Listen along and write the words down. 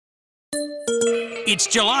It's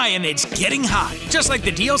July and it's getting hot, just like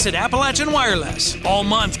the deals at Appalachian Wireless. All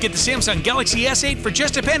month, get the Samsung Galaxy S8 for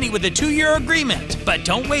just a penny with a 2-year agreement. But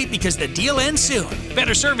don't wait because the deal ends soon.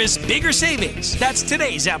 Better service, bigger savings. That's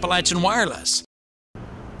today's Appalachian Wireless.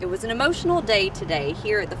 It was an emotional day today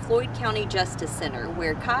here at the Floyd County Justice Center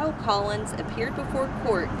where Kyle Collins appeared before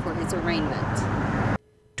court for his arraignment.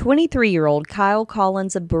 23-year-old Kyle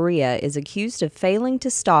Collins of Berea is accused of failing to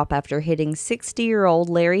stop after hitting 60-year-old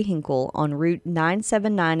Larry Hinkle on Route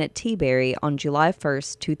 979 at Teaberry on July 1,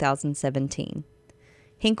 2017.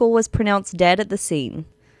 Hinkle was pronounced dead at the scene.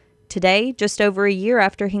 Today, just over a year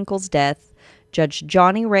after Hinkle's death, Judge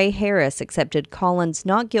Johnny Ray Harris accepted Collins'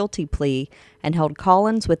 not guilty plea and held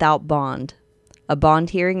Collins without bond. A bond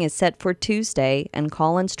hearing is set for Tuesday, and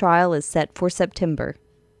Collins' trial is set for September.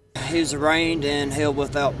 He was arraigned and held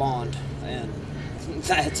without bond, and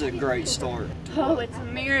that's a great start. Oh, it's a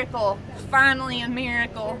miracle. Finally a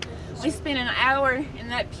miracle. We spent an hour in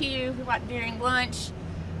that pew like during lunch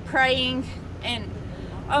praying, and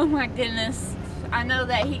oh my goodness, I know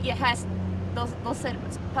that he has, they'll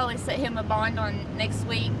probably set him a bond on next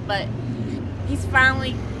week, but he's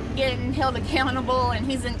finally getting held accountable and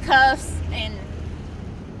he's in cuffs, and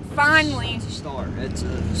finally. It's a start. It's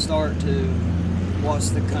a start to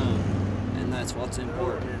what's to come, and that's what's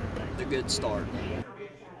important, the good start.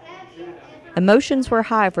 Emotions were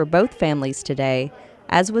high for both families today,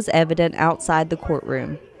 as was evident outside the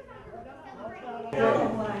courtroom.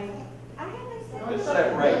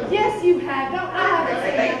 Yes, you have. Don't I have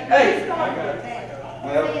Hey!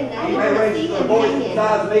 Well, you may raise the voice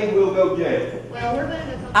besides me, we'll go jail.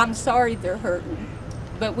 I'm sorry they're hurting,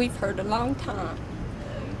 but we've hurt a long time.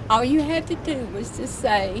 All you had to do was to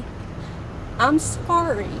say, I'm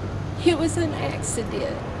sorry, it was an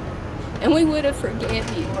accident, and we would have forgiven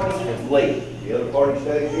you. It's late. The other party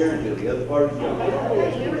stays here until the other party goes.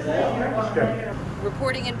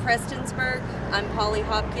 Reporting in Prestonsburg, I'm Polly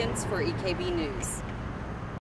Hopkins for EKB News.